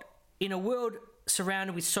 You've got, in a world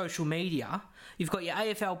surrounded with social media, you've got your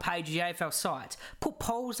AFL pages, your AFL sites. Put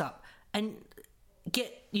polls up and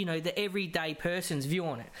get, you know, the everyday person's view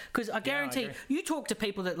on it. Because I guarantee you talk to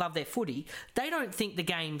people that love their footy, they don't think the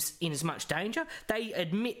game's in as much danger. They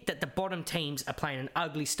admit that the bottom teams are playing an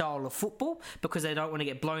ugly style of football because they don't want to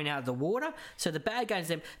get blown out of the water. So the bad games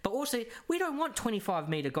them. But also, we don't want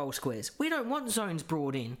 25-metre goal squares. We don't want zones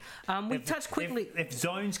brought in. We touched quickly. If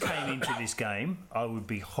zones came into this game, I would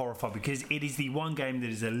be horrified because it is the one game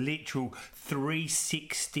that is a literal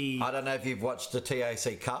 360. I don't know if you've watched the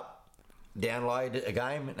TAC Cup. Download a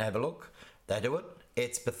game and have a look. They do it.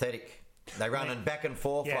 It's pathetic. They run it back and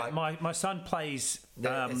forth. Yeah, my son plays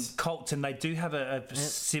Colts, and they do have a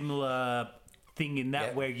similar thing in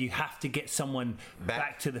that where you have to get someone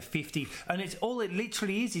back to the 50, and it's all it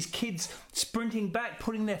literally is kids sprinting back,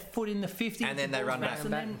 putting their foot in the 50, and then they run back,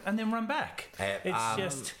 and then run back. It's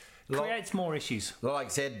just creates more issues. Like I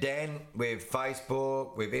said, Dan, with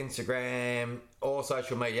Facebook, with Instagram, all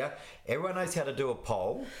social media, everyone knows how to do a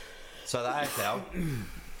poll. So the AFL,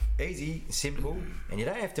 easy, simple, and you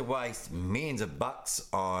don't have to waste millions of bucks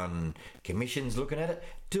on commissions looking at it.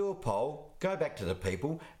 Do a poll, go back to the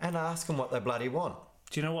people and ask them what they bloody want.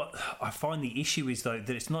 Do you know what I find the issue is, though,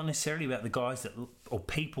 that it's not necessarily about the guys that or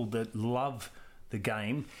people that love the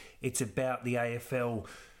game. It's about the AFL,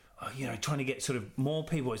 you know, trying to get sort of more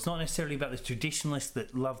people. It's not necessarily about the traditionalists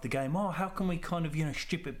that love the game. Oh, how can we kind of, you know,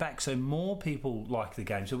 strip it back so more people like the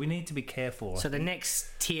game? So we need to be careful. So the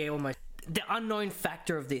next tier, almost the unknown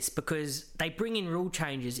factor of this, because they bring in rule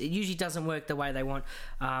changes, it usually doesn't work the way they want.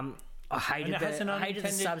 I hated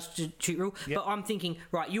the substitute rule, but I'm thinking,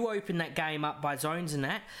 right, you open that game up by zones and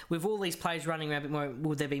that, with all these players running around a bit more,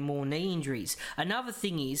 will there be more knee injuries? Another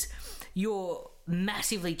thing is, you're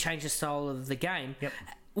massively changing the style of the game.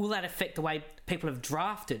 Will that affect the way people have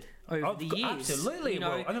drafted over the years? Absolutely, you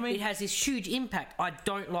know, it will. I mean, it has this huge impact. I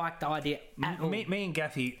don't like the idea at all. Me and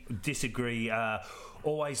Gaffy disagree.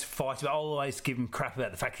 Always fight. I'll always give him crap about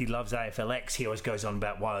the fact he loves AFLX. He always goes on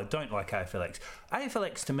about why I don't like AFLX.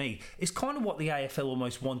 AFLX to me is kind of what the AFL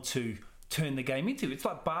almost want to turn the game into. It's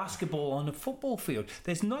like basketball on a football field.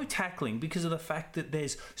 There's no tackling because of the fact that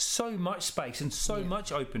there's so much space and so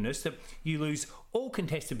much openness that you lose all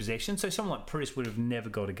contested possession. So someone like Prius would have never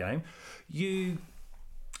got a game. You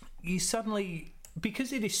suddenly,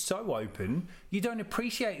 because it is so open, you don't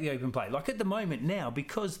appreciate the open play. Like at the moment now,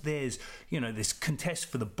 because there's, you know, this contest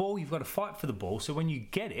for the ball, you've got to fight for the ball. So when you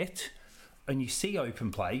get it and you see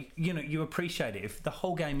open play, you know, you appreciate it. If the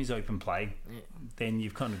whole game is open play, then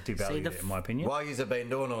you've kind of devalued it, in my opinion. While you've been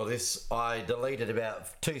doing all this, I deleted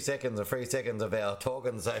about 2 seconds or 3 seconds of our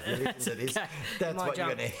talking. So if you listen to this, that's what you're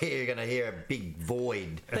going to hear. You're going to hear a big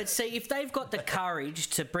void. But see, if they've got the courage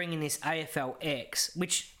to bring in this AFLX,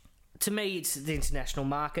 which to me it's the international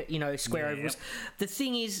market, you know, square ovals. The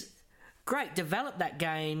thing is, great, develop that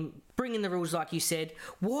game, bring in the rules like you said.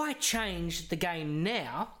 Why change the game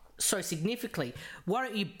now so significantly? Why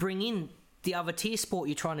don't you bring in the other tier sport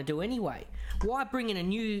you're trying to do anyway? Why bring in a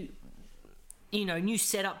new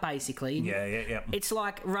setup basically? Yeah. It's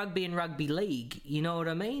like rugby and rugby league, you know what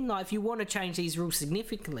I mean? Like if you want to change these rules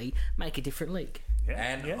significantly, make a different league.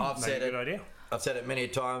 I've said it many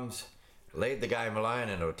times. Leave the game alone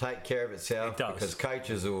and it'll take care of itself, because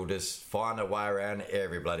coaches will just find a way around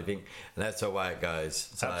every bloody thing, and that's the way it goes.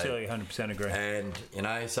 So, absolutely, 100% agree. And, you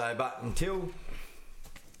know, so, but until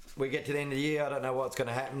we get to the end of the year, I don't know what's going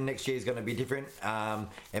to happen. Next year's going to be different.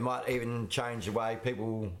 It might even change the way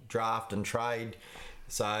people draft and trade.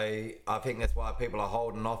 So I think that's why people are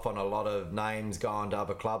holding off on a lot of names going to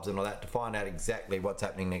other clubs and all that, to find out exactly what's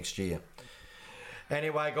happening next year.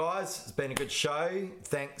 Anyway, guys, it's been a good show.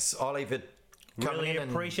 Thanks, Ollie, for coming in. Really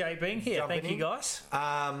appreciate being here. Thank you, guys.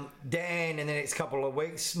 Dan, in the next couple of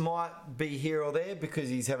weeks, might be here or there because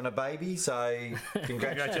he's having a baby. So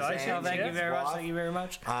congratulations. Dan, thank you very much. Thank you very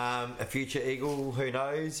much. A future Eagle, who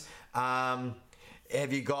knows?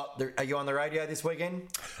 Have you got? Are you on the radio this weekend?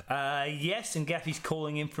 Yes, and Gaffy's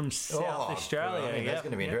calling in from South Australia. That's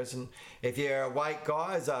going to be interesting. If you're awake,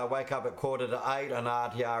 guys, wake up at 7:45 on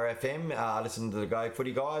RTR FM. Listen to the Go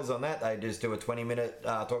Footy guys on that. They just do a 20-minute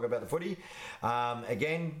talk about the footy.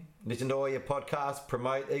 Again, listen to all your podcasts,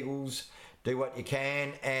 promote Eagles, do what you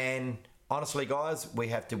can, and honestly, guys, we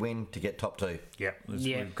have to win to get top 2.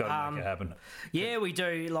 We've got to make it happen. Yeah, we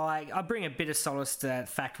do. Like, I bring a bit of solace to that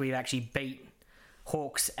fact we've actually beat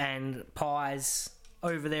Hawks and Pies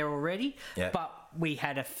over there already. Yeah. But we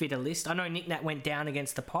had a fitter list. I know Nick Nat went down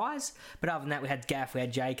against the Pies, but other than that, we had Gaff, we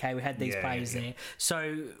had JK, we had these players there.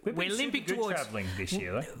 So we're limping towards travelling this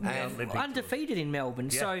year, though. and undefeated in Melbourne.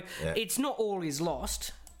 Yeah. So it's not all is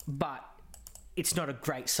lost, but it's not a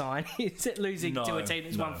great sign. Is it losing to a team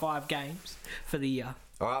that's won 5 games for the year?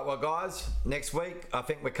 All right, well, guys, next week, I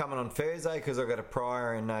think we're coming on Thursday because I've got a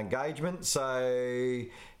prior engagement. So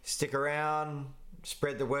stick around,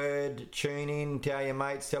 spread the word, tune in, tell your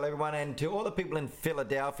mates, tell everyone. And to all the people in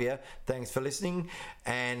Philadelphia, thanks for listening.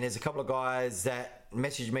 And there's a couple of guys that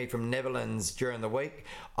messaged me from Netherlands during the week.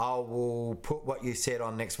 I will put what you said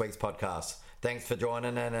on next week's podcast. Thanks for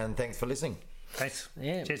joining and thanks for listening. Thanks.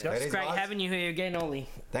 Yeah. Cheers, guys. It's great having you here again, Ollie.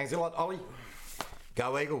 Thanks a lot, Ollie.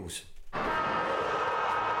 Go Eagles.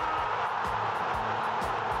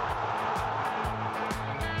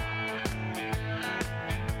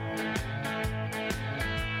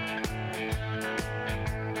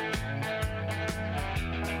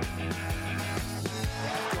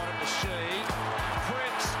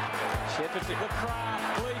 The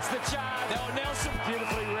Kraft leads the charge. Now Nelson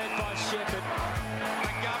beautifully read